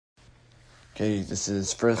Okay, this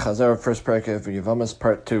is first Chazar, first parak of Yevamos,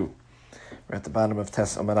 part 2. We're at the bottom of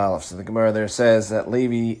Tes Amud Aleph. So the Gemara there says that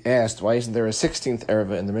Levi asked, why isn't there a 16th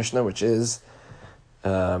Ereva in the Mishnah, which is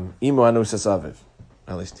Imu Anusas Aviv.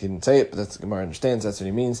 At least he didn't say it, but that's the Gemara understands, that's what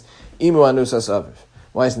he means. Imu Anusas Aviv.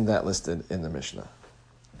 Why isn't that listed in the Mishnah?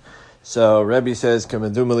 So Rebbe says,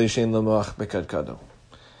 Kamadu Malishin Lamoach Bekad Kado.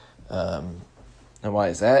 And why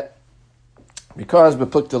is that? Because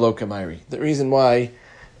Bepukta Lo Kamairi. The reason why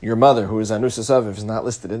your mother, who is Anusas Aviv, is not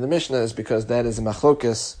listed in the Mishnah is because that is a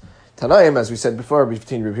machlokas Tanaim, as we said before,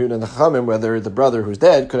 between Reb Yehuda and the Chachamim, whether the brother who's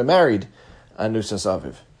dead could have married Anusas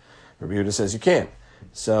Aviv. Reb Yehuda says you can't.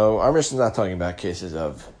 So our Mishnah is not talking about cases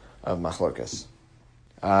of machlokas.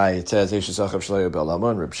 It says Eishes Achav Shleya B'Alama,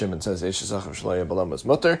 and Reb Shimon says Eishes Achav Shleya B'Alama is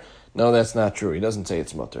mutter. No, that's not true. He doesn't say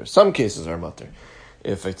it's mutter. Some cases are mutter.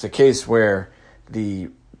 If it's a case where the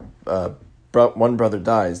one brother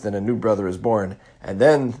dies, then a new brother is born, and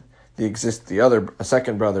then a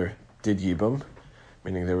second brother did yibum,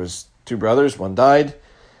 meaning there was two brothers, one died,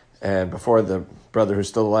 and before the brother who's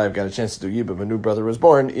still alive got a chance to do yibum, a new brother was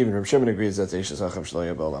born. Even Reb Shimon agrees that's Eishes Achav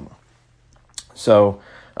Shleya B'Alama. So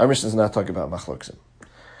our Mishnah is not talking about machloksim.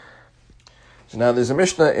 So now there's a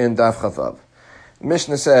Mishnah in Daf Chavav. The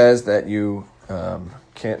Mishnah says that you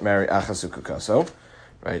can't marry Achas U'Kukaso,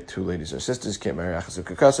 right? Two ladies or sisters can't marry Achas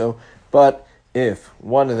U'Kukaso, but if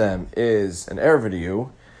one of them is an erva to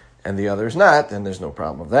you and the other is not, then there's no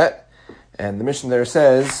problem with that. And the Mishnah there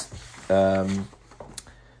says, so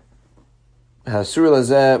it says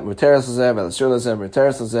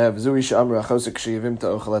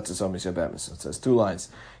two lines.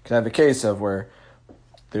 You can have a case of where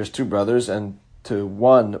there's two brothers, and to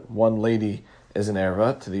one lady is an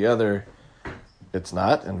erva, to the other it's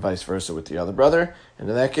not, and vice versa with the other brother. And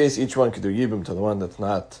in that case, each one could do yibum to the one that's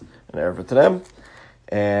not an erva to them.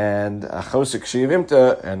 And achosik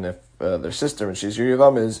shiyivimta, and if their sister, and she's your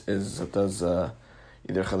yivam, does either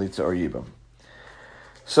chalitza or yibum.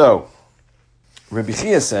 So Rabbi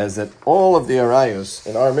Chia says that all of the arayos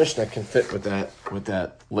in our Mishnah can fit with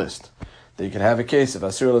that list. That you can have a case of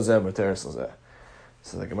asur lazeh or teres lazeh.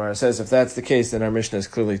 So the Gemara says if that's the case, then our Mishnah is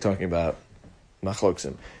clearly talking about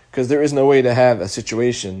machloksim, because there is no way to have a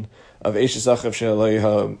situation of Eishes Achav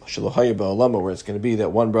Shelo Ba'Alama where it's going to be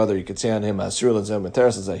that one brother, you could say on him asur lazeh and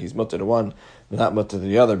teres lazeh, he's mutter to one, but not mutter to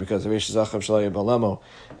the other, because of Eishes Achav Shelo Ba'Alama,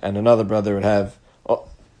 and another brother would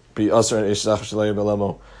be asur and Eishes Achav Shelo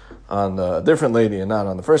Ba'Alama on a different lady and not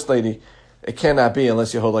on the first lady. It cannot be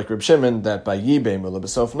unless you hold like Reb Shimon that by Yibem or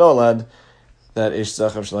Lebesof Nolad that Eishes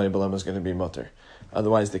Achav Shelo Ba'Alama is going to be mutter.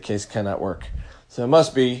 Otherwise the case cannot work. So it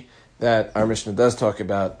must be that our Mishnah does talk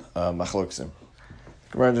about machloksim.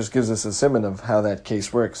 Gemara just gives us a siman of how that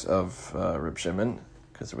case works of Reb Shimon,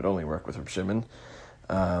 because it would only work with Reb Shimon,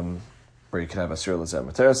 where you can have asur lazeh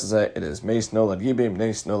materes lazeh. It is meis nolad yibim,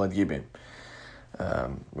 neis nolad yibim,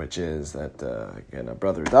 which is that again a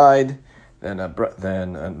brother died, then a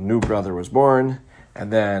new brother was born,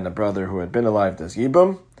 and then a brother who had been alive does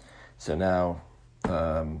yibum. So now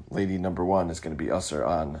lady number one is going to be asur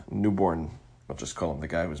on newborn. We'll just call him the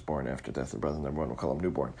guy who was born after death of brother number one. We'll call him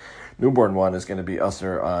newborn. Newborn one is going to be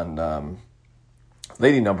asur on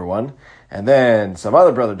lady number one, and then some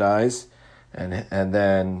other brother dies, and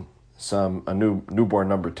then a newborn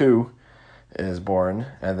number two is born,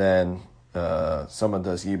 and then someone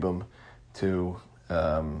does yibum to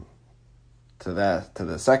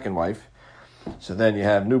the second wife. So then you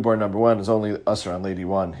have newborn number one is only asur on lady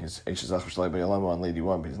one. He's Eishes Achav Shelo Ba'Alama on lady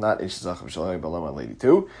one, but he's not Eishes Achav Shelo Ba'Alama on lady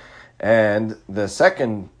two. And the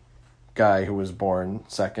second guy who was born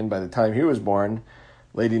second, by the time he was born,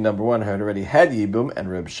 lady number one had already had yibum,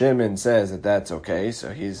 and Reb Shimon says that that's okay.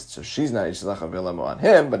 So she's not Eishes Achav Ba'Alama on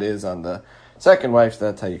him, but is on the second wife. So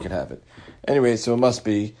that's how you could have it. Anyway, so it must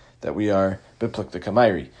be that we are bipluk the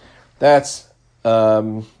kamairi. That's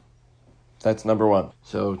number one.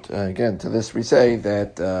 So again, to this we say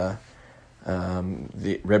that the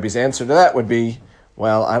Rebbe's answer to that would be,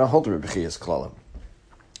 well, I don't hold the Rebbe Chia's klalim.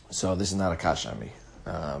 So this is not a kasha on me.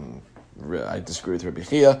 I disagree with Rebbe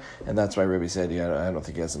Chia, and that's why Rebbe said, I don't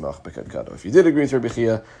think he has a melch bekad kado. If you did agree with Rebbe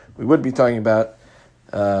Chia, we would be talking about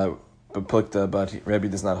beplukta, but Rebbe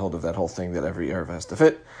does not hold of that whole thing that every erva has to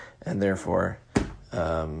fit, and therefore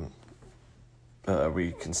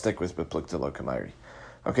we can stick with beplukta lo kamairi.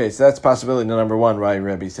 Okay, so that's possibility number one, why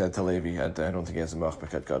Rebbe said to Levi, I don't think he has a melch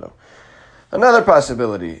bekad kado. Another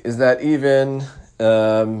possibility is that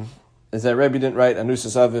Rebbe didn't write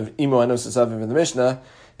Anusas Aviv, Imo Anusas Aviv in the Mishnah,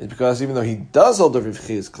 is because even though he does hold of Reb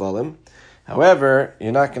Chia's klalim, however,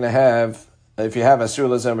 you're not going to have, if you have asur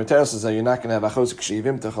lazeh or teres lazeh, you're not going to have achosik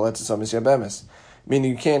shivim to chaletzes amis yabemis.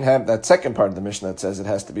 meaning you can't have that second part of the Mishnah that says it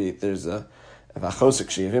has to be, there's a v'achosek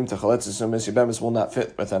she'yavim techaletzes u'mis yibemis will not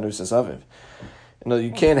fit with anusas aviv.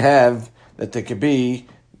 You can't have that there could be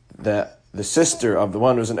the sister of the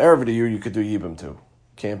one who's an erev to you, you could do yibum to.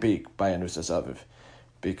 Can't be by anusas aviv.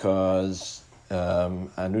 Because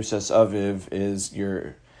anusas aviv is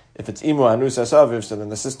if it's imu anusas aviv, so then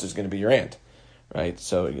the sister's going to be your aunt, right?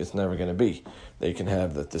 So it's never going to be that you can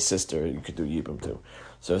have the sister you could do yibum to.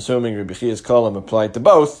 So assuming Rabbi Chiya's kolam applied to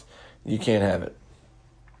both, you can't have it.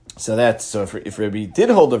 So if Rabbi did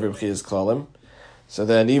hold of Rabbi Chiya's kolam, so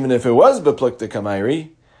then even if it was beplukta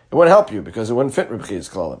kamairi, it wouldn't help you because it wouldn't fit Rabbi Chiya's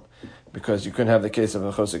kolam, because you couldn't have the case of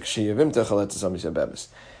a chosek sheyavim techaletzes u'mis yibemis.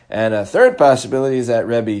 And a third possibility is that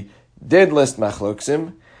Rebbe did list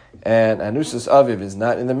machloksim, and anusas aviv is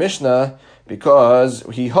not in the Mishnah because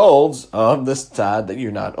he holds of this tzad that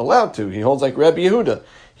you're not allowed to. He holds like Rebbe Yehuda.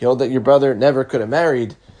 He holds that your brother never could have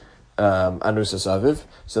married anusas aviv,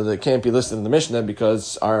 so that it can't be listed in the Mishnah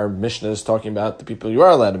because our Mishnah is talking about the people you are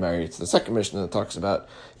allowed to marry. It's the second Mishnah that talks about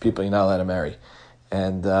people you're not allowed to marry.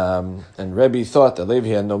 And Rebbe thought that Levi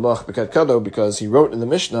had no moch b'kat kado because he wrote in the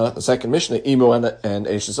Mishnah, the second Mishnah, imo and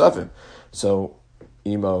eshes aviv. So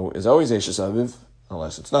imo is always eshes aviv,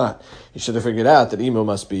 unless it's not. He should have figured out that imo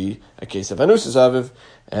must be a case of anusas aviv,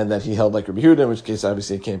 and that he held like Rabbi Yehuda, in which case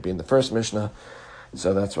obviously it can't be in the first Mishnah.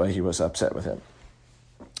 So that's why he was upset with him.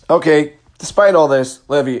 Okay, despite all this,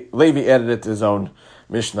 Levi added it to his own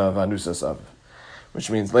Mishnah of anusas aviv, which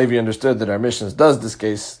means Levi understood that our Mishnah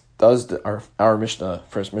our Mishnah,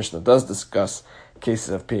 first Mishnah, does discuss cases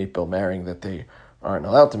of people marrying that they aren't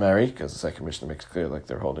allowed to marry, because the second Mishnah makes clear like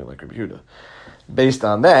they're holding like Rabbi Yehuda. Based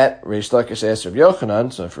on that, Reish Lakish asked Rabbi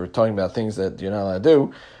Yochanan, so if we're talking about things that you're not allowed to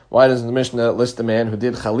do, why doesn't the Mishnah list a man who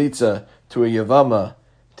did chalitza to a Yavama,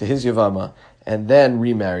 to his Yavama, and then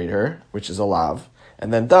remarried her, which is a lav,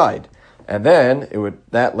 and then died? And then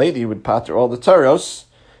that lady would pater all the taros,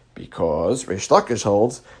 because Reish Lakish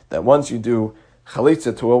holds that once you do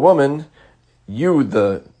chalitza to a woman,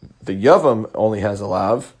 the yavam only has a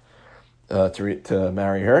lav to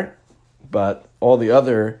marry her, but all the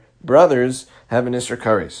other brothers have an isra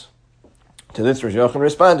kares. To this, Rav Yochanan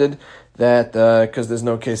responded that because there's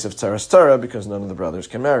no case of tzaras tara, because none of the brothers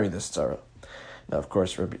can marry this tzara. Now, of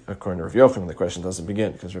course, according to Rav Yochanan, the question doesn't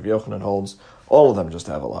begin, because Rav Yochanan holds all of them just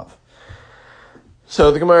have a lav.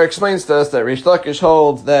 So the Gemara explains to us that Reish Lakish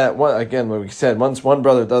holds that, again, what we said, once one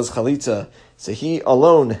brother does chalitza, so he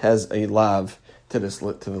alone has a lav to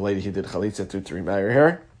the lady he did chalitza to remarry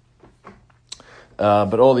her.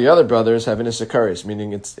 But all the other brothers have an isakaris,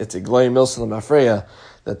 meaning it's a gloy milsalam afreya,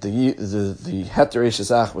 that the heter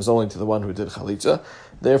eshazach was only to the one who did chalitza.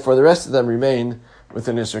 Therefore, the rest of them remain with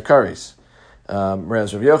an isakaris.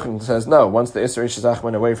 Whereas Rav Yochanan says no. Once the isra eshazach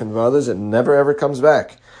went away from the brothers, it never ever comes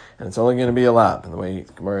back, and it's only going to be a lav. And the way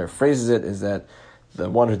Gemara phrases it is that the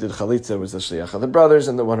one who did chalitza was the shliach of the brothers,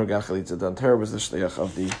 and the one who got chalitza done to her was the shliach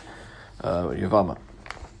of the Yavama.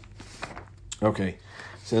 Okay,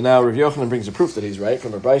 so now Rav Yochanan brings a proof that he's right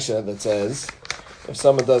from a brayso that says if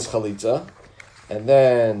someone does chalitza and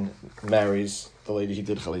then marries the lady he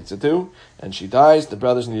did chalitza to, and she dies, the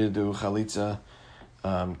brothers need to do chalitza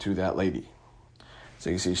to that lady. So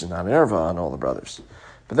you see she's not an erva on all the brothers.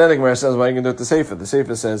 But then the Gemara says, well, you can do it to Seifa. The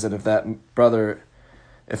Seifa says that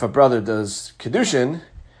if a brother does kedushin,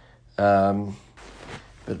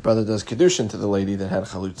 to the lady that had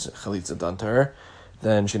chalitza done to her,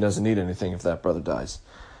 then she doesn't need anything if that brother dies.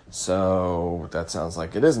 So that sounds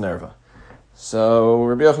like it is an erva. So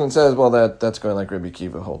Rabbi Yochanan says, well, that's going like Rabbi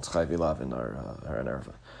Kiva holds chayvi lavin or an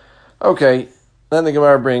erva. Okay, then the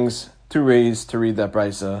Gemara brings two ways to read that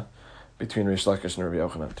brayso between Reish Lakish and Rabbi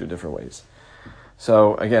Yochanan, two different ways.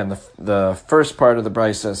 So again, the first part of the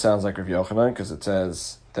brayso sounds like Rabbi Yochanan because it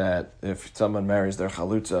says that if someone marries their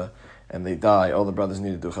chalutza and they die, all the brothers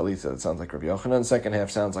need to do chalitza. It sounds like Rabbi Yochanan. Second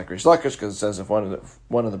half sounds like Reish Lakish because it says if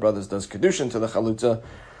one of the brothers does kedushin to the chalutza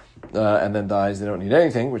and then dies, they don't need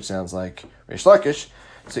anything, which sounds like Reish Lakish.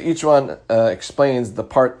 So each one explains the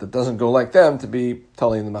part that doesn't go like them to be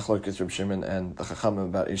telling the machlokes Reb Shimon and the Chachamim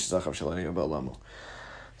about Ish Zachav Shalei Ba'olamu.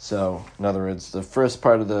 So, in other words, the first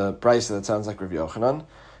part of the brayso that sounds like Rav Yochanan.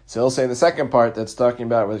 So he'll say the second part that's talking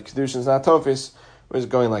about where kedushin is not tofis was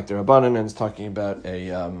going like the Rabbanan and it's talking about a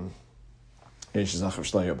Ish Zachav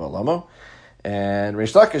Shalei Ba'olamu. And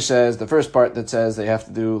Reish Lakish says the first part that says they have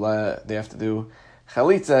to do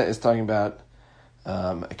chalitza is talking about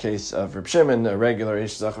a case of Reb Shimon, a regular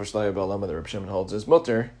Ish Zachav Shalei Ba'olamu that Reb Shimon holds as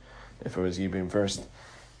mutter if it was Yibim first,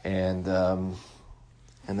 and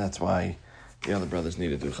that's why the other brothers need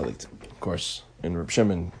to do chalitza. Of course, in Reb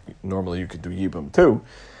Shimon, normally you could do Yibum too,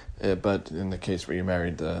 But in the case where you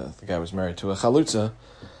married, the guy was married to a chalutza,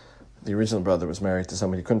 the original brother was married to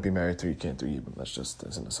somebody he couldn't be married to, you can't do yibum. That's just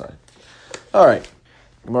as an aside. All right.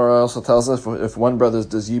 Gemara also tells us if one brother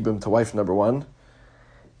does yibum to wife number one,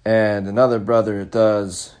 and another brother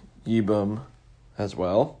does yibum as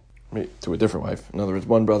well, to a different wife. In other words,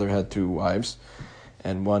 one brother had two wives,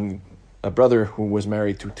 and a brother who was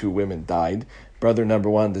married to two women died. Brother number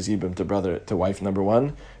one does yibum to wife number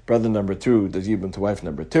one. Brother number two does yibum to wife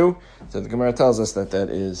number two. So the Gemara tells us that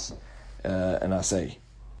is an asay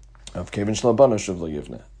of kevin shlabana shuv lo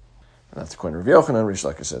yivna. And that's according to Rav Yochanan. Rish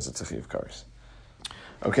Lakish says it's a chiv kares.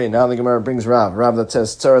 Okay, now the Gemara brings Rav that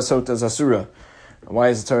says tzara sota is asura. Why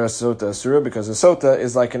is tzara sota asura? Because a sota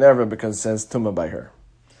is like an erva because it says tumah by her.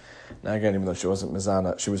 Now again, even though she wasn't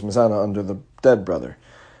mizana, she was mizana under the dead brother.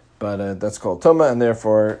 But that's called Tumah, and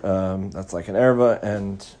therefore that's like an erva,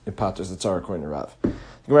 and it patters the tzara according to Rav. The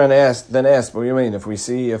Gemara then asked, what do you mean?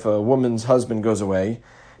 If a woman's husband goes away,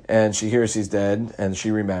 and she hears he's dead, and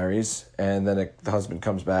she remarries, and then the husband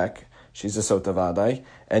comes back, she's a sota vadai,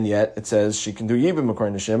 and yet it says she can do yibum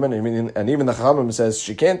according to Shimon, and even the Chachamim says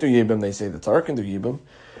she can't do yibum, they say the tzara can do yibum.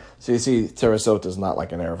 So you see, tzara sota is not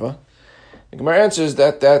like an erva. The Gemara answers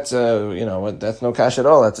that's no kash at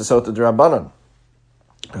all, that's a sota d'Rabbanan.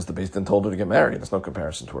 Because the Beis Din told her to get married. There's no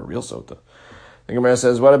comparison to a real sota. The Gemara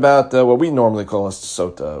says, what about what we normally call a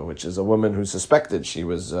sota, which is a woman who suspected she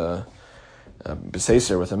was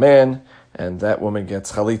beseser with a man, and that woman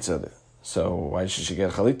gets chalitza. So why should she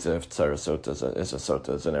get chalitza if tzara sota is a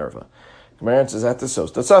sota, is an erva? The Gemara answers that the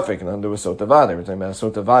sota safek, and under a sota vade. We're talking about a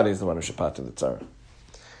sota vade is the one who should pater the tzara.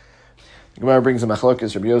 The Gemara brings a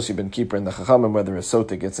machlokes Rabbi Yossi ben Kippur and the Chachamim whether a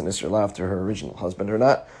sota gets an isra after her original husband or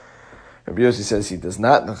not. Rabbi Yossi says he does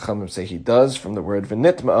not, the Chachamim say he does, from the word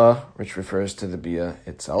v'nitma'a, which refers to the bia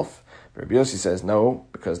itself. Rabbi Yossi says no,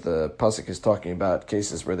 because the pasuk is talking about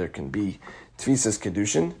cases where there can be tfisas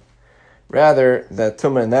kedushin. Rather, that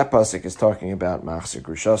tumah in that pasuk is talking about machzir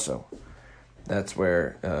grushaso. That's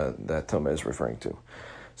where that tumah is referring to.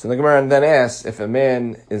 So the Gemara then asks if a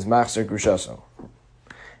man is machzir grushaso,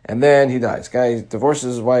 and then he dies. Guy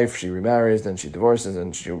divorces his wife, she remarries, then she divorces,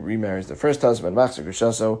 and she remarries the first husband, machzir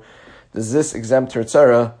grushaso. Does this exempt her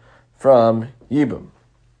tzara from yibum?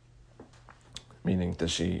 Meaning,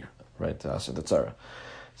 does she write to us the tzara?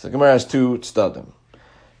 So the Gemara has two tzadim.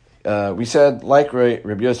 We said, like Rabbi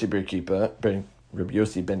Yossi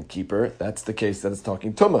ben Kippur, that's the case that it's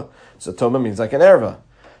talking tumah. So tumah means like an erva.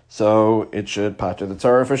 So it should pater the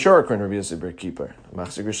tzara for sure, according to Rabbi Yossi ben Kippur.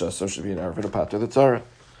 Machzir grushaso should be an erva to pater the tzara.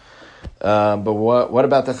 But what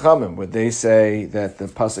about the Chachamim? Would they say that the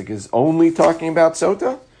pasuk is only talking about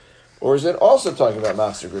sota? Or is it also talking about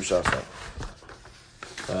machzir grushaso?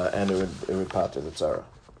 And it would pater the tzara.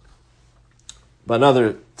 But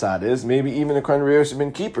another tzad is, maybe even according to Rabbi Yossi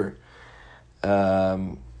ben Kippur,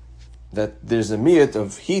 that there's a miyut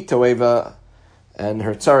of he toeva, and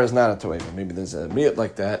her tzara is not a toeva. Maybe there's a miyut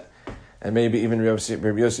like that, and maybe even Rabbi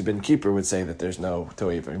Yossi ben Kippur would say that there's no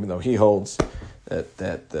toeva, even though he holds that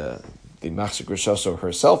the machzir grushaso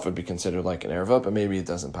herself would be considered like an erva, but maybe it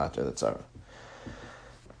doesn't pater the tzara.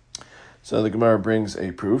 So the Gemara brings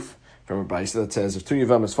a proof from a Baisa that says, if two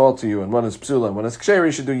Yavamas fall to you and one is Psula and one is Kshera,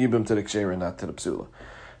 you should do Yibum to the Kshera and not to the Psula.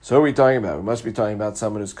 So who are we talking about? We must be talking about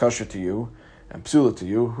someone who's kosher to you and Psula to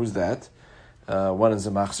you. Who's that? One is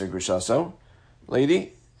a Machzir Grishaso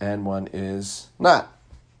lady and one is not.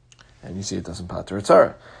 And you see it doesn't pater a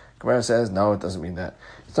tzara. Gemara says, no, it doesn't mean that.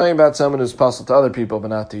 It's talking about someone who's puzzled to other people but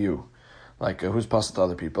not to you. Like, who's puzzled to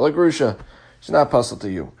other people? Like Grusha, she's not puzzled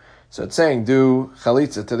to you. So it's saying do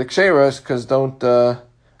chalitza to the ksheras because do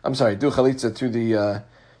chalitza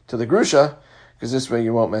to the grusha because this way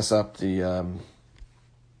you won't mess up the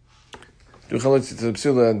do chalitza to the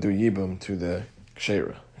psula and do yibum to the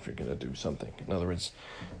kshera if you're going to do something. In other words,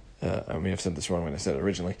 I may have said this wrong when I said it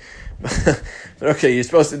originally, but okay, you're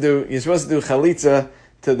supposed to do chalitza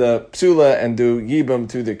to the psula and do yibum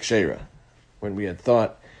to the kshera. When we had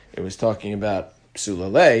thought it was talking about psula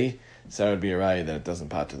lei. So that would be a raya that it doesn't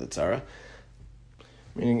pater the tzara.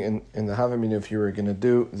 Meaning in the Havamina, if you were going to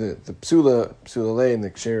do the psula lei and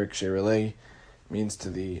the kshera lei means to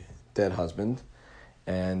the dead husband.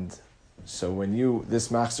 And so when this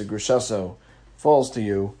machzir grushaso falls to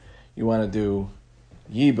you, you want to do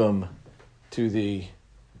yibum to the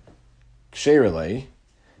kshera lei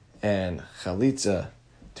and chalitza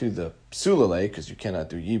to the psula lei, because you cannot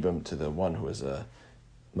do yibum to the one who is a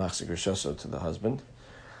machzir grushaso to the husband.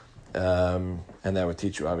 And that would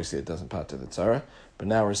teach you, obviously, it doesn't pater the tzara. But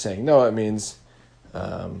now we're saying, no, it means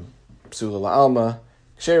psula la'alma,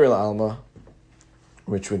 kshera la'alma,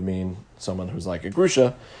 which would mean someone who's like a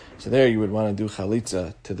grusha. So there you would want to do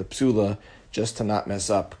chalitza to the psula just to not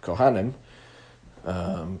mess up kohanim,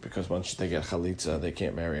 because once they get chalitza, they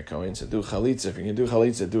can't marry a kohen. So do chalitza. If you can do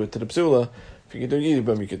chalitza, do it to the psula. If you can do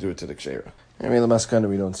yibum, you can do it to the kshera. I mean, the maskana,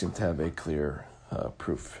 we don't seem to have a clear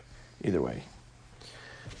proof either way.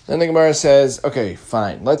 Then the Gemara says, okay,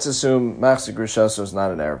 fine. Let's assume machzir grushaso is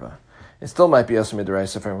not an erva. It still might be asur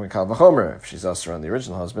midaraisa from kal v'chomer. If she's asur on the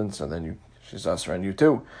original husband, so then she's asur on you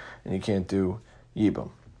too, and you can't do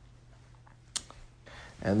yibum.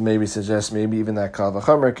 And maybe suggest maybe even that kal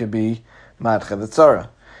v'chomer could be madcha tzara.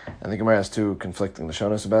 And the Gemara has two conflicting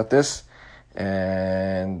lashonos about this.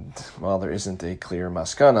 And while there isn't a clear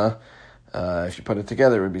maskana, if you put it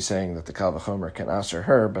together, it would be saying that the kal v'chomer can asur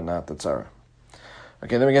her, but not the tzara.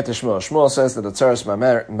 Okay, then we get to Shmuel. Shmuel says that the tzaras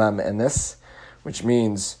mam'enes, which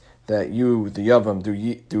means that you, the yavam,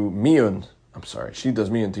 do miyun. I'm sorry, she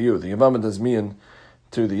does miyun to you. The yavama does miyun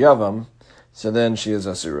to the yavam, so then she is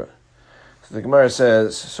asura. So the Gemara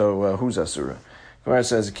says, who's asura? The Gemara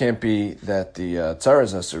says it can't be that the tzara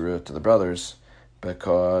is asura to the brothers,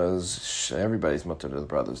 because everybody's mutter to the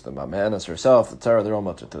brothers. The mam'enes herself, the tzara, they're all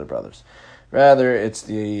mutter to the brothers. Rather, it's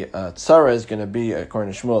the tzara is going to be,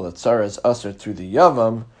 according to Shmuel, the tzara is usher to the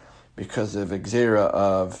yavam because of exera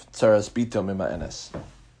of tzaras bito mima'enes.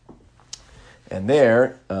 And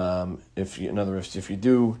there, if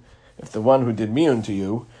the one who did miyun to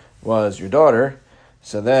you was your daughter,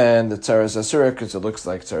 so then the tzara is asura because it looks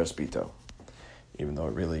like tzaras bito, even though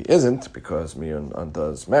it really isn't because miyun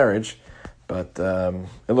undoes marriage, but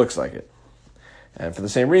it looks like it. And for the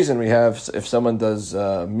same reason, we have if someone does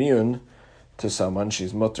miyun to someone,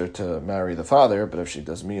 she's mutter to marry the father, but if she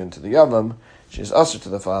does miyun to the yavam, she's usher to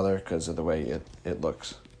the father because of the way it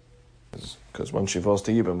looks. Because when she falls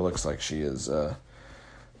to yibam, it looks like she is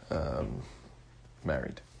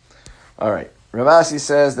married. All right. Rav Asi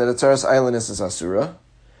says that a tzaras ailonis is asura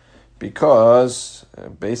because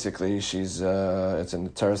basically it's in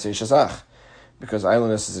the tzaras eishazach, because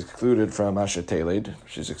ailonis is excluded from asher teled.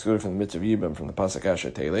 She's excluded from the mitzvah yibam from the pasuk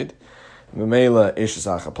asher teled. Memela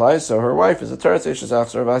Eishazach applies, so her wife is a Teres Eishazach,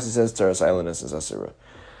 so Rav Asi says Teres Ailonis is Asura.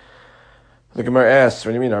 The Gemara asks,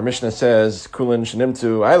 what do you mean? Our Mishnah says, Kulin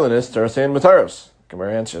Shanimtu Ailonis, Teres Ein Mataros.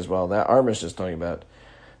 Gemara answers, well, that our Mishnah is talking about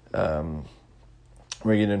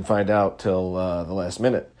where you didn't find out till the last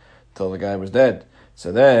minute, till the guy was dead.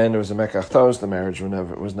 So then there was a Mekach Tos, the marriage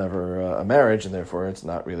was never a marriage, and therefore it's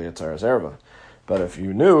not really a Teres Erva. But if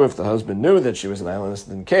the husband knew that she was an Ailonis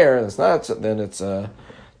and didn't care,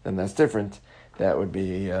 then that's different. That would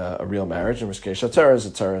be a real marriage, in which case Shatzara is a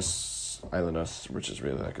Tzaras Ailonis, which is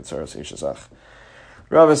really like a Tzaras Eishazach.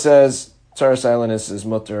 Rava says Tzaras Ailonis is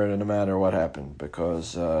mutter no matter what happened,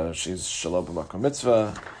 because she's Shalom B'Makom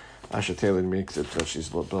Mitzvah. Asher Taylor makes it that she's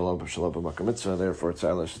below Shalom B'Makom Mitzvah, therefore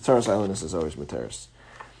Tzaras Ailonis is always Materis.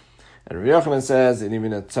 And Rabbi Yochanan says that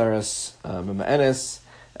even a Tzaras Mima'enes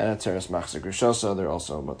and a Tzaras Machzir Grushoso, they're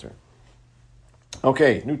also mutter.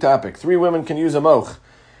 Okay, new topic. 3 women can use a moch.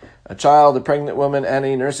 A child, a pregnant woman, and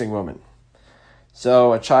a nursing woman.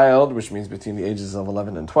 So a child, which means between the ages of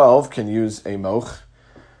 11 and 12, can use a moch.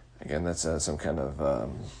 Again, that's some kind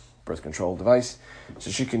of birth control device.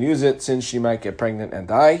 So she can use it since she might get pregnant and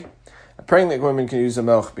die. A pregnant woman can use a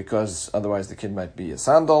moch because otherwise the kid might be a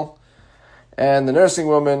sandal. And the nursing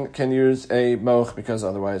woman can use a moch because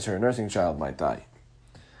otherwise her nursing child might die.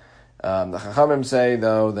 The Chachamim say,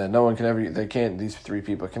 though, that no one can these 3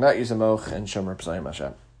 people cannot use a moch and Shomer P'sayim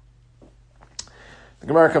Hashem. The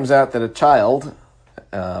Gemara comes out that a child,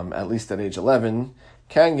 at least at age 11,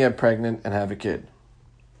 can get pregnant and have a kid.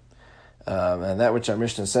 And that which our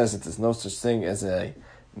Mishnah says that there's no such thing as a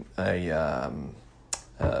Ailonis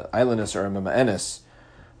or a Mama'enis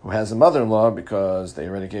who has a mother-in-law because they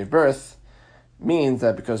already gave birth, means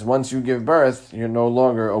that because once you give birth, you're no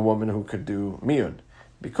longer a woman who could do miyun.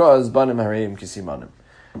 Because banim hareim kisimanim.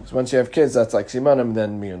 Because once you have kids, that's like simanim,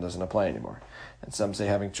 then miyun doesn't apply anymore. And some say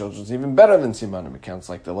having children is even better than simanim. It counts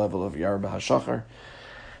like the level of yarba hashachar.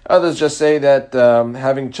 Others just say that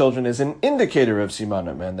having children is an indicator of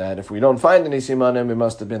simanim, and that if we don't find any simanim, it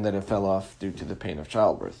must have been that it fell off due to the pain of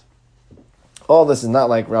childbirth. All this is not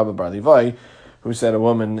like Rabbi Bar Levi, who said a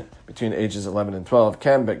woman between ages 11 and 12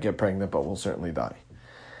 can get pregnant, but will certainly die.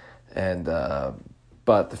 And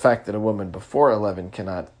but the fact that a woman before 11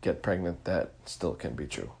 cannot get pregnant, that still can be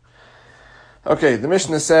true. Okay, the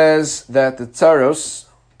Mishnah says that the tzaros,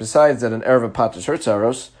 besides that an erva paters her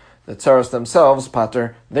tzaros, the tzaros themselves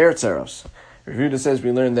pater their tzaros. Revuda says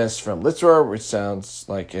we learned this from Litzror, which sounds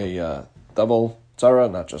like a double tzara,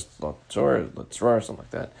 not just Litzror, something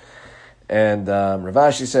like that. And Rav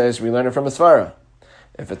Ashi says we learn it from a svara.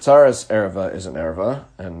 If a tzaras erva is an erva,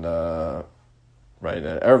 and right?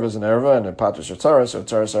 An erva is an erva, and a pater tzara, so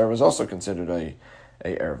tzaras erva is also considered a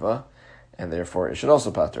erva, and therefore it should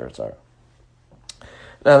also pater tzara.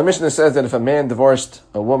 Now the Mishnah says that if a man divorced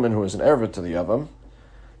a woman who was an erva to the yavam,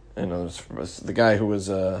 the guy who was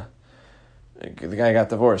the guy got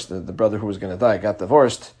divorced, the brother who was going to die got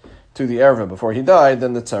divorced to the erva before he died,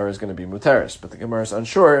 then the tzara is going to be muteris. But the Gemara is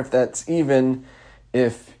unsure if that's even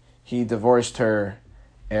if he divorced her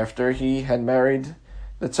after he had married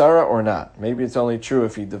the tzara or not. Maybe it's only true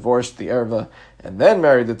if he divorced the erva and then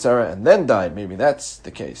married the tzara and then died. Maybe that's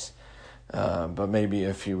the case. But maybe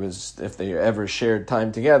if they ever shared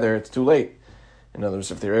time together, it's too late. In other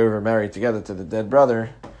words, if they're ever married together to the dead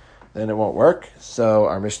brother, then it won't work. So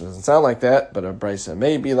our Mishnah doesn't sound like that, but our Brisa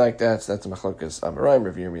may be like that. So that's a machlokas Amoraim.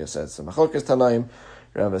 Rav Yirmiyah says it's a machlokas Tanaim.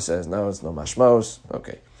 Rava says no, it's no mashmos.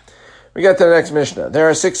 Okay. We got to the next Mishnah. There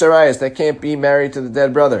are 6 arayas that can't be married to the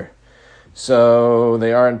dead brother. So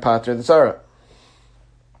they are in Pater the Tzara.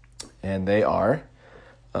 And they are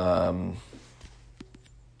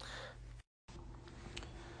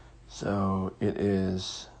so it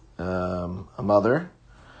is a mother,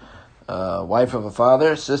 wife of a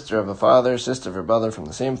father, sister of a father, sister of a brother from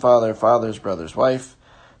the same father, father's brother's wife,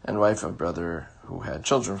 and wife of brother who had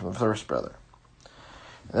children from the first brother.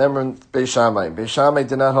 And then we're in Beis Shammai. Beis Shammai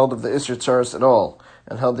did not hold of the Isser Tzaras at all,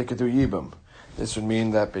 and held they could do Yibum. This would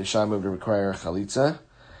mean that Beis Shammai would require a Chalitza,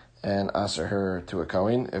 and aser her to a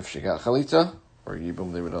Kohen if she got Chalitza, or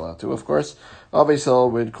Yibum they would allow to, of course. Al Beis Hillel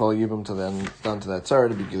would call Yibum to them, done to that Tzara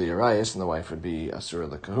to be Gili Arayis, and the wife would be Asura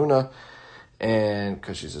the Kahuna, and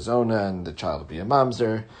because she's a Zona, and the child would be a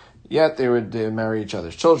Mamzer. Yet they would marry each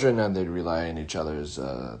other's children, and they'd rely on each other's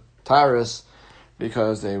Taras,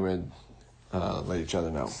 because they would let each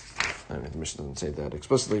other know. I mean, the Mishnah doesn't say that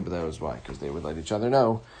explicitly, but that was why, because they would let each other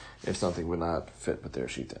know if something would not fit with their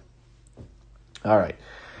Shita. All right.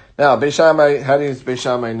 Now, Beis Shammai, how does Beis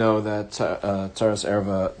Shammai know that Tzaras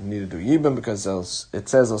Erva needed to do Yibum? Because it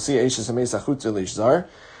says, "I'll see Eishes Hamesa Chutza Leish Zar,"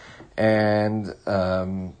 and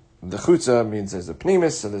the Chutza means there's a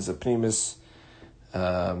Pnimis, so there's a Pnimis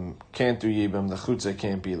can't do Yibum. The Chutza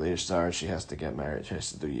can't be Leish Zar. She has to get married. She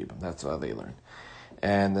has to do Yibum. That's how they learn.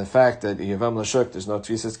 And the fact that Yavam Lashuk, there's no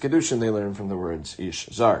Tvisas Kedushin, they learn from the words Ish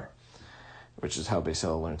Zar, which is how Beis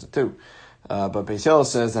Hillel learns it too. But Beis Hillel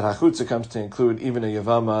says that Hachutza comes to include even a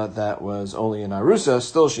Yavama that was only in Arusa,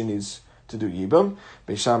 still she needs to do Yibum.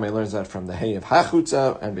 Beis Shammai learns that from the Hay of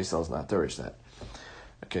Hachutza, and Beis Hillel's not Durish that.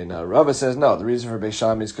 Okay, now Rava says no, the reason for Beis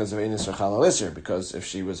Shammai is because of Einis or Chalal Isser, because if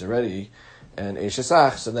she was already an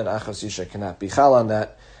Eishesach, so then Achos Isha cannot be Chal on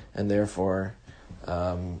that, and therefore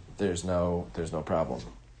there's no problem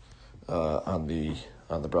on the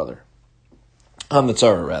brother, on the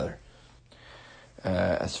tzara rather.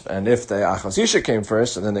 And if the Achos Isha came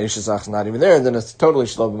first, and then the Eishesach is not even there, then it's totally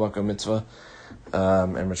Shlo B'Makom Mitzvah,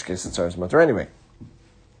 in which case the tzara is mutter anyway.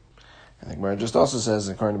 I think Mara just also says,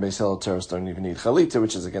 according to Beis Hillel, tzaras don't even need chalitza,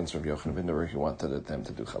 which is against Rav Yochanan ben Dover, who wanted them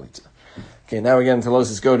to do chalitza. Okay, now we get into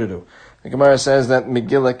Losis Godudu. The Gemara says that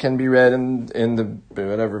Megillah can be read in the,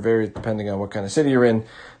 whatever, varies depending on what kind of city you're in,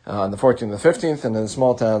 on the 14th and the 15th, and in the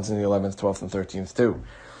small towns in the 11th, 12th, and 13th too.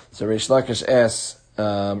 So Reish Lakish asks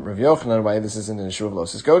Rav Yochanan why this isn't an issue of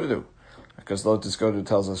Losis Godudu. Because Losis Godudu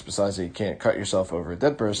tells us, besides that you can't cut yourself over a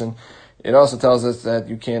dead person, it also tells us that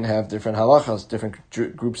you can't have different halachas, different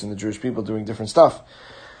groups in the Jewish people doing different stuff.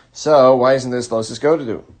 So why isn't this Losis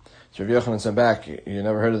Godudu? So Rav Yochanan sent back, you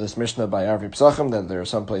never heard of this Mishnah by Arvi Pesachim, that there are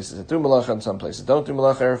some places that do Malacha and some places don't do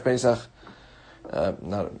Malacha Erev Pesach. It's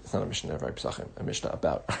not a Mishnah of Arvi Pesachim, a Mishnah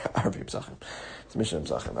about Arvi Pesachim. It's a Mishnah of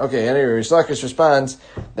Pesachim. Okay, anyway, Reish Lakish responds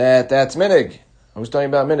that that's Minig. Who's talking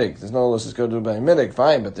about Minig? There's no Losis Godudu by Minig,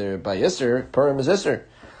 fine, but they're by Yisr, Purim is Yisr.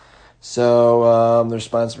 So the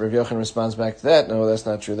response, Rav Yochanan responds back to that, no, that's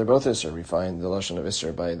not true, they're both Yisr. We find the Lashon of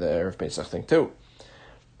Yisr by the Erev Pesach thing too.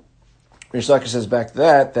 Reish Lakish says back to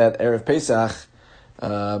that Erev Pesach,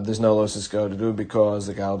 there's no Losis Godudu because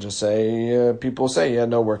the Gal just say, people say you had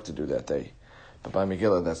no work to do that day. But by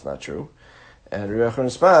Megillah, that's not true. And Rav Yochanan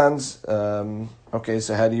responds, okay,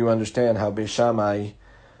 so how do you understand how Beis Shammai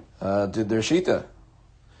did their Shita?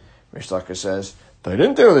 Reish Lakish says, they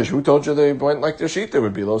didn't do this. Who told you they went like their Shita?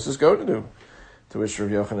 Would be Losis Godudu. To which Rav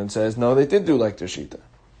Yochanan says, no, they did do like their Shita.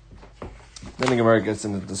 Then the Gemara gets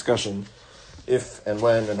into the discussion if and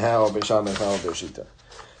when and how Beis Shammai followed their Shita.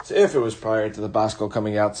 So if it was prior to the Baskel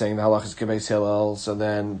coming out saying the halach is Beis Hillel, so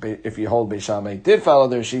then if you hold Beis Shammai did follow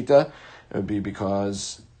their Shita, it would be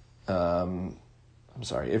because,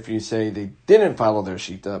 if you say they didn't follow their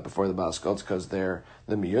Shita before the Baskel, it's because they're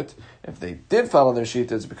the Miyut. If they did follow their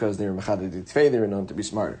Shita, it's because they were Mechaded Tfei, they were known to be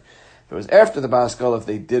smarter. If it was after the Baskel, if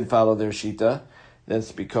they did follow their Shita,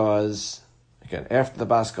 that's because, Again, after the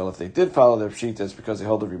Baskal, if they did follow their Pshita, it's because they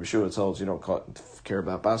hold the Rebbe Shua, it holds you don't care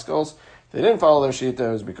about Baskals. If they didn't follow their Shita,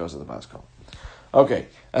 it was because of the Baskal. Okay,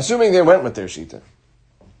 assuming they went with their Shita.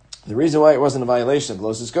 The reason why it wasn't a violation of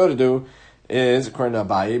Losis Go to do is, according to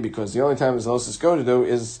Abaye, because the only time it's Losis Go to do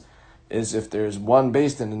is if there's one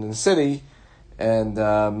Beis Din in the city, and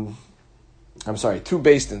two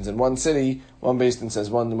Beis Dins in one city, one Beis Din says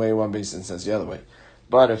one way, one Beis Din says the other way.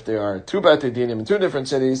 But if there are two Beit Dinim in two different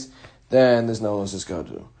cities, then there's no Losis Go to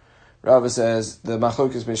do. Rava says the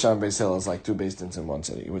Machlokes Beis Shammai Beis Hillel is like two Beis Dins in one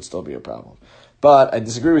city. It would still be a problem. But I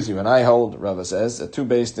disagree with you, and I hold, Rava says, that two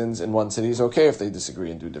Beis Dins in one city is okay if they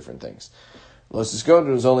disagree and do different things. Losis Go to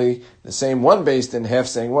do is only the same one Beis Din, half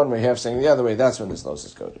saying one way, half saying the other way. That's when there's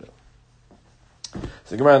Losis Go to do. So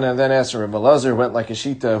the Gemara then asks, Rabbi Elazar went like a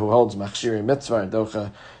Shita who holds Machshiri Mitzvah and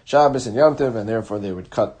Docha Shabbos and Yom Tov, and therefore they would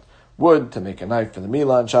cut wood to make a knife for the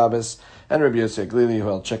Milah on Shabbos. And Rabbi Yosef Glili, who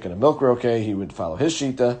held chicken and milk were okay, he would follow his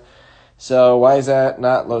Shita. So why is that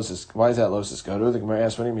not Losis? Why is that Losis Go to? The Gemara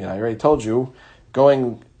asks, what do you mean? I already told you,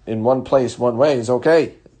 going in one place one way is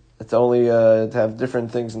okay. It's only to have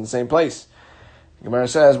different things in the same place. The Gemara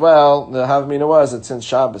says, well, the Havamina was that since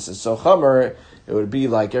Shabbos is so Chomer, it would be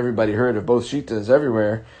like everybody heard of both Shitas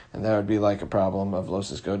everywhere, and that would be like a problem of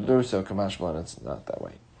Losis Go to do, so Kamashmalan, it's not that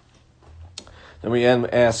way. Then we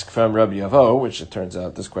ask from Rabbi Yavo, which it turns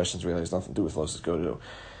out this question really has nothing to do with Losis Go to do.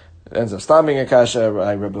 It ends up stopping a kasha.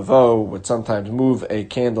 Rabbi Yavo would sometimes move a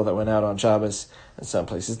candle that went out on Shabbos, and some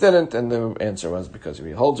places didn't, and the answer was because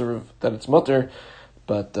he holds that it's mutter,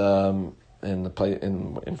 but in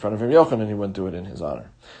front of Rabbi Yochanan, he wouldn't do it in his honor.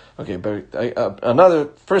 Okay, but another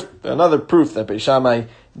proof that Beis Shammai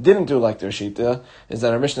didn't do like their Shita is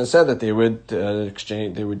that our Mishnah said that they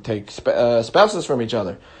would take spouses from each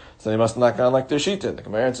other, so they must not gone like their Shita. The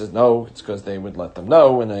Gemara says no, it's because they would let them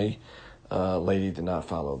know when a lady did not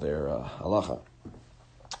follow their halacha.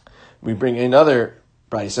 We bring another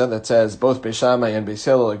brisa that says both Beis Shammai and Beis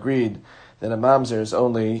Hillel agreed that a mamzer is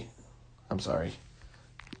only.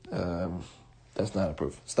 That's not a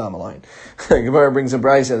proof. Stam a line. Gemara brings a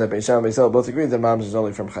brisa that Beis Shammai and Beis Hillel both agreed that mamzer is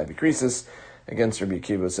only from Chai B'Krisis. Against Rabbi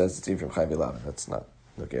Akiva says it's even from Chai B'Lavin. That's not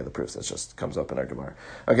okay. The proofs that just comes up in our Gemara.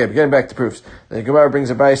 Okay, but getting back to proofs, the Gemara brings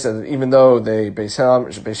a brisa that even though Beis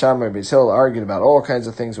Shammai and Beis Hillel argued about all kinds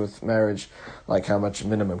of things with marriage, like how much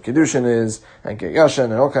minimum kedushin is and get yashan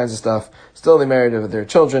and all kinds of stuff, still they married their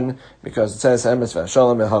children because it says emes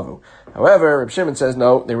v'ashalom ehavu. However, Reb Shimon says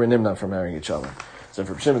no, they were nimna for marrying each other. So if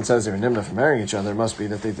Reb Shimon says they were nimna for marrying each other, it must be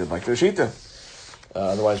that they did like their shita.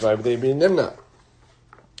 Otherwise, why would they be nimna?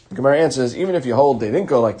 Gemara answers, even if you hold they didn't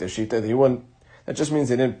go like their shita, that just means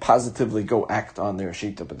they didn't positively go act on their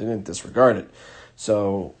shita, but they didn't disregard it.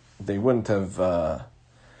 So they wouldn't have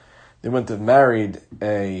married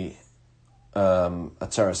a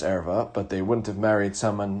tzaras erva, but they wouldn't have married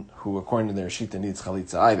someone who, according to their shita, needs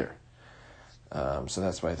chalitza either. So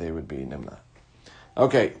that's why they would be nimna.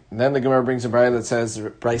 Okay, then the Gemara brings a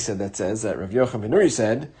brisa that says that Rav Yochanan ben Nuri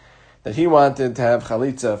said that he wanted to have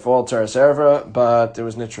chalitza for all tzaras erva, but there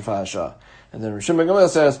was nitra fa'asha. And then Rav Shimon ben Gamliel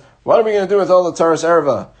says, what are we going to do with all the tzaras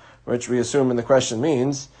erva? Which we assume in the question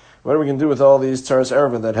means, what are we going to do with all these tzaras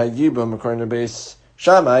erva that had yibum according to Beis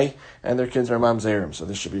Shammai, and their kids are mamzerim? So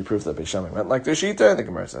this should be proof that Beis Shammai went like their shita. The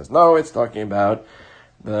Gemara says, no, it's talking about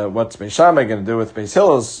what's Beis Shammai going to do with Beis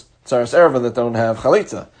Hillel's tzaras erva that don't have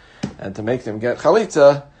chalitza. And to make them get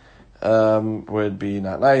chalitza would be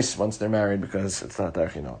not nice once they're married because it's not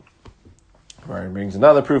darchinon. Where he brings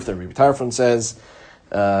another proof that Rabbi Tarfon says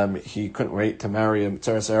he couldn't wait to marry a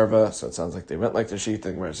tzaras erva, so it sounds like they went like the shita.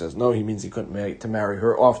 The Gemara says no, he means he couldn't wait to marry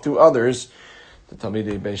her off to others, to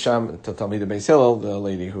Talmidei Beis Hillel, the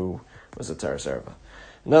lady who was a tzaras erva.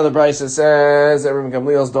 Another brisa says that Rabbi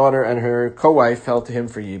Gamliel's daughter and her co-wife fell to him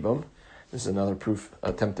for yibum. This is another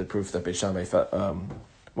attempted proof that Beis Shammai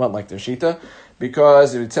went like their shita,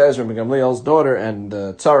 because it says Rabbi Gamliel's daughter and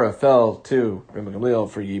the tzara fell to Rabbi Gamliel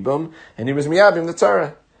for yibum, and he was miyabim the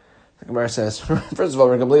tzara. The Gemara says, first of all,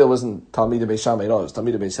 Rabbi Gamliel wasn't Talmidei Beis Shammai at all; it was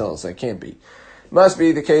Talmidei Beis Hillel, so it can't be. Must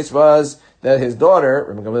be the case was that his daughter,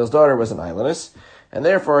 Rabbi Gamliel's daughter, was an islandess, and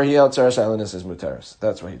therefore he held tzarash islandess as mutaris.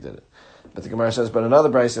 That's why he did it. But the Gemara says, but another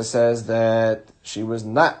brisa says that she was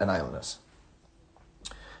not an islandess.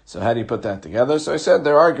 So how do you put that together? So I said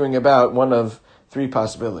they're arguing about one of three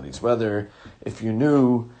possibilities. Whether if you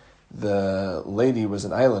knew the lady was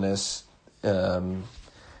an islandess,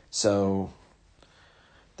 so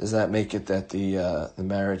does that make it that the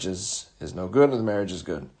marriage is no good or the marriage is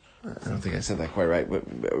good? I don't think I said that quite right.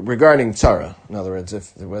 Regarding tzara, in other words,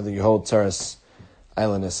 whether you hold tzaras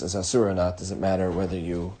islandess as asur or not, does it matter whether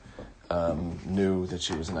you knew that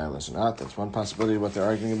she was an islandess or not? That's one possibility of what they're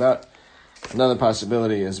arguing about. Another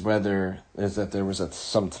possibility is that there was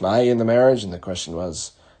some t'nai in the marriage, and the question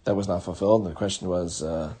was that was not fulfilled. And the question was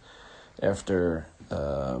after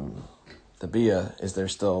the bia, is there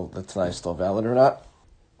still the t'nai still valid or not,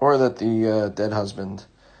 or that the dead husband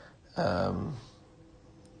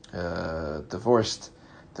divorced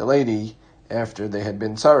the lady after they had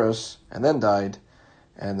been tsaros and then died,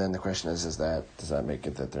 and then the question is does that make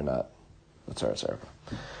it that they're not the tsaros erva?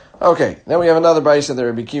 Okay, then we have another brayso that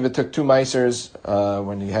Rabbi Kiva took 2 meisers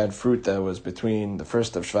when he had fruit that was between the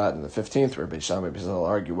 1st of Shvat and the 15th, where Beis Shammai and Beis Hillel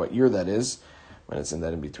argue what year that is, when it's in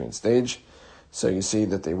that in-between stage. So you see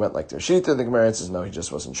that they went like their shita. The Gemara says, no, he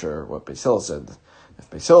just wasn't sure what Beis Hillel said.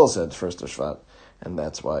 If Beis Hillel said 1st of Shvat, and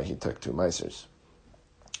that's why he took 2 meisers.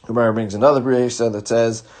 Gemara brings another brayso that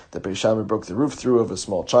says that Beis Shammai broke the roof through of a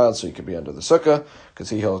small child so he could be under the sukkah, because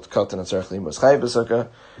he held katan and tzarech limos chayv b'sukkah.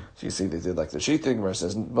 So you see they did like the shita. Gemara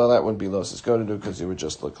says, well, that wouldn't be los go to do because it would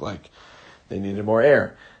just look like they needed more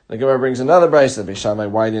air. The Gemara brings another brayso that Beis Shammai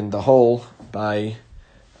widened the hole by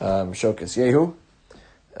shokas yehu.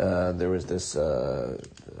 There was this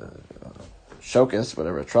shokas,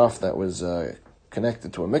 whatever, a trough that was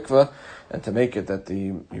connected to a mikveh, and to make it that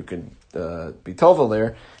you could be tovel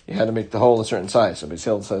there, you had to make the hole a certain size. So Beis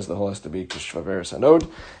Hillel says the hole has to be kishvaveres hanod,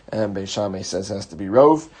 and Beis Shammai says it has to be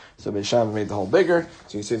rov. So Beis Shammai made the hole bigger.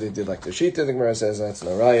 So you see they did like the shita. The Gemara says that's no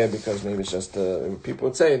raya because maybe it's just people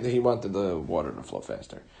would say that he wanted the water to flow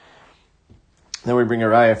faster. Then we bring a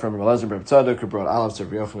raya from Elazar ben Tzadok who brought olives to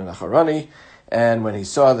Rabbi Yochanan Acharani, and when he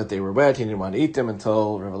saw that they were wet, he didn't want to eat them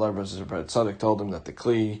until Rabbi Elazar ben Tzadok told him that the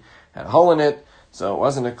kli had a hole in it, so it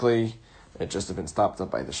wasn't a kli. It just had been stopped up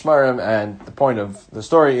by the Shmarim, and the point of the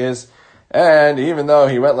story is, and even though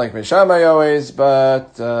he went like Beis Shammai always,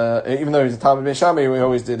 but even though he was a Talmid Beis Shammai, he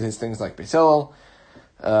always did his things like Beis Hillel.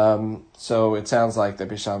 So it sounds like that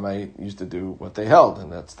Beis Shammai used to do what they held,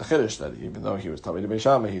 and that's the Chiddush, that even though he was Talmid Beis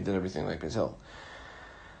Shammai, he did everything like Beis Hillel.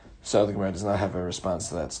 So the Gemara does not have a response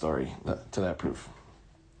to that story, to that proof.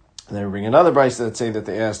 And then we bring another brayso that say that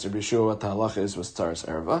they asked Rabbi Yeshua what the halacha is with tzaras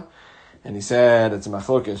erva. And he said it's a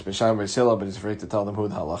machlokes Beis Shammai Beis Hillel, but he's afraid to tell them who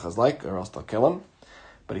the halacha is like, or else they'll kill him.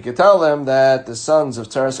 But he could tell them that the sons of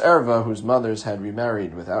tzaras erva, whose mothers had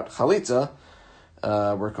remarried without chalitza,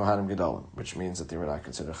 were kohanim gedolim, which means that they were not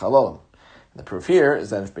considered chalolim. And the proof here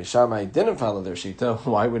is that if Beis Shammai didn't follow their shita,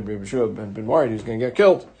 why would Rabbi Yeshua have been worried he was going to get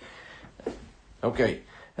killed? Okay,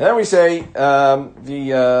 and then we say well,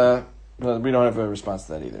 we don't have a response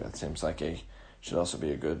to that either. That seems like should also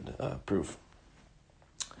be a good proof.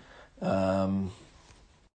 Now,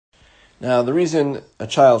 the reason a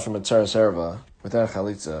child from a tzaras erva without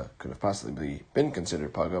chalitza could have possibly been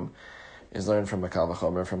considered pagum is learned from a kal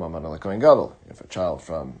v'chomer from Aman al Kohen Gadol. If a child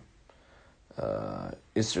from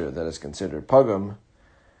Isser that is considered pagum,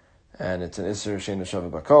 and it's an Isser she'eino shaveh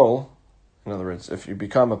bakol, in other words, if you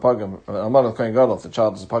become a pagum, Aman al Kohen Gadol, if the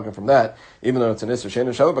child is a pagum from that, even though it's an Isser she'eino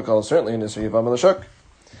shaveh bakol, certainly an Isser yivam l'shuk.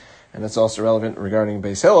 And it's also relevant regarding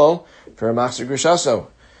Beis Hillel for a machzir grishaso,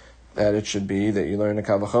 that it should be that you learn a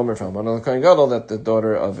kal v'chomer from Aman al Kohen Gadol that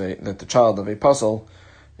the child of a puzzle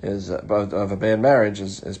is of a bad marriage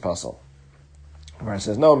is puzzle. Where it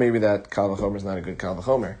says no, maybe that kal v'chomer is not a good kal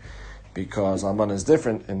v'chomer, because Alman is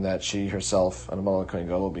different in that she herself, an Aman al Kohen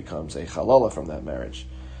Gadol, becomes a chalola from that marriage,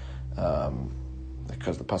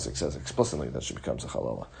 because the pasuk says explicitly that she becomes a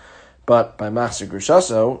chalola. But by machzir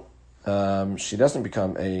grushaso, she doesn't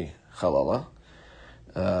become a chalola.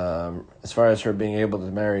 As far as her being able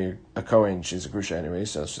to marry a Kohen, she's a grusha anyway,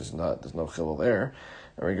 so there's no chilul there.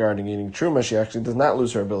 And regarding eating truma, she actually does not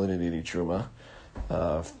lose her ability to eat truma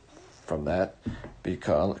from that,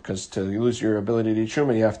 because to lose your ability to eat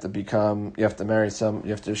truma,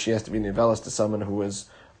 she has to be nivelas to someone who is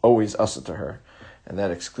always asa to her, and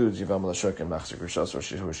that excludes yivam l'shuk and machzir grusha,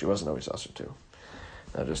 who she wasn't always asa to.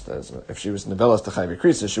 Now, just as if she was nivelas to chayv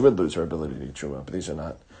krisa, she would lose her ability to eat truma, but these are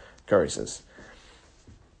not karises.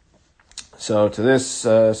 So to this,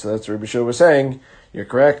 so that's what Rabbi Yeshua was saying. You're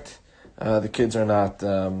correct. The kids are not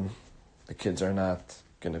going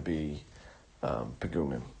to be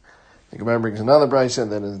pegumim. The Gemara brings another brayso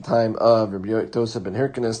that in the time of Rabbi Yosef ben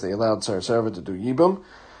Hyrcanus, they allowed tzaras erva to do yibum.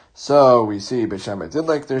 So we see Beis Shammai did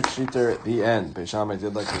like their shita at the end. Beis Shammai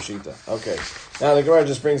did like their shita. Okay. Now the Gemara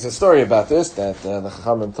just brings a story about this, that the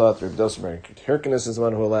Chachamim thought Rabbi Yosef ben Hyrcanus is the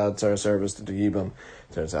one who allowed tzaras erva to do yibum.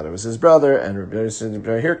 Turns out it was his brother, and Rabbi Yosef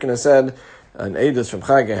ben Hyrcanus said an edus from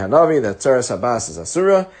Chagei Hanavi that tzaras habas is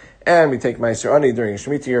asura, and we take Meiser Ani during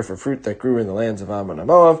Shemitah year for fruit that grew in the lands of Ammon and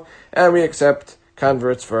Moav, and we accept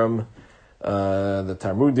converts from the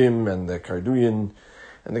Talmudim and the Karduyin.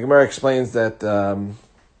 And the Gemara explains that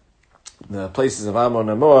the places of Ammon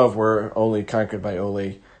and Moav were only conquered by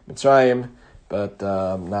Ole Mitzrayim, but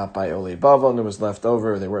not by Olei Bavon. It was left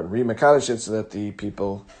over. They weren't re-Makadashit so that the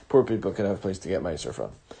poor people could have a place to get Meiser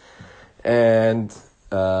from. And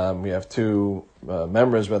we have two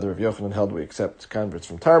members, whether Rav Yochanan held we accept converts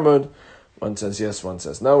from Talmud. One says yes, one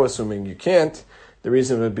says no, assuming you can't. The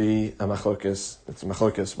reason would be a machlokas. It's a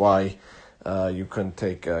machlokas why you couldn't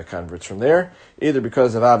take converts from there. Either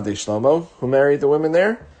because of Avdei Shlomo, who married the women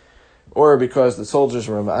there, or because the soldiers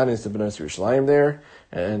were ma'anis to B'nai Yerushalayim there,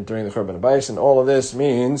 and during the Churban Abayis, and all of this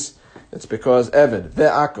means it's because Eved,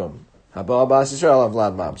 ve'akum, haba Abbas Yisrael,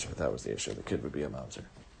 avlad mamzer. That was the issue. The kid would be a mamzer.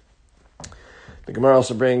 The Gemara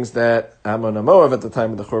also brings that Ammon and Moab at the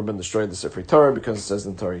time of the Churban destroyed the Sifrei Torah because it says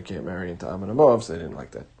in the Torah you can't marry into Ammon and Moab, so they didn't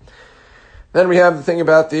like that. Then we have the thing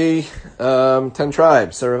about the 10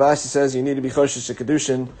 tribes. So Rav Ashi says you need to be choshesh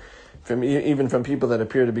kedushin even from people that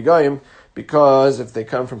appear to be goyim, because if they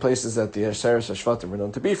come from places that the Asheres HaShvatim were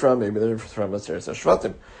known to be from, maybe they're from Asheres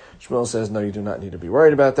HaShvatim. Shmuel says, no, you do not need to be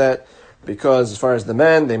worried about that, because as far as the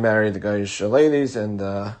men, they marry the Goyish ladies, and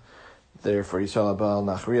therefore Yisrael Abal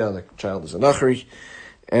Nachriya, the child is a Nachri.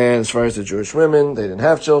 And as far as the Jewish women, they didn't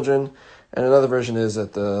have children. And another version is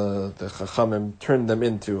that the Chachamim turned them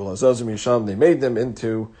into Lazozim Yisham, they made them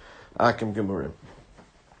into Akim Gemurim.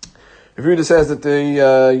 Rav Yehuda says that the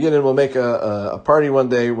Yidden will make a party one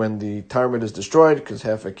day when the Talmud is destroyed, because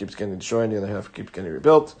half it keeps getting destroyed and the other half keeps getting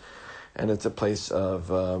rebuilt, and it's a place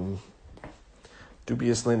of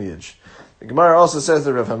dubious lineage. The Gemara also says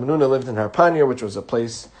that Rav Hamanuna lived in Harpania, which was a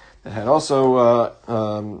place that had also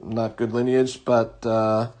not good lineage,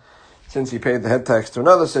 but since he paid the head tax to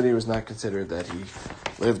another city, it was not considered that he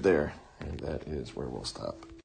lived there. And that is where we'll stop.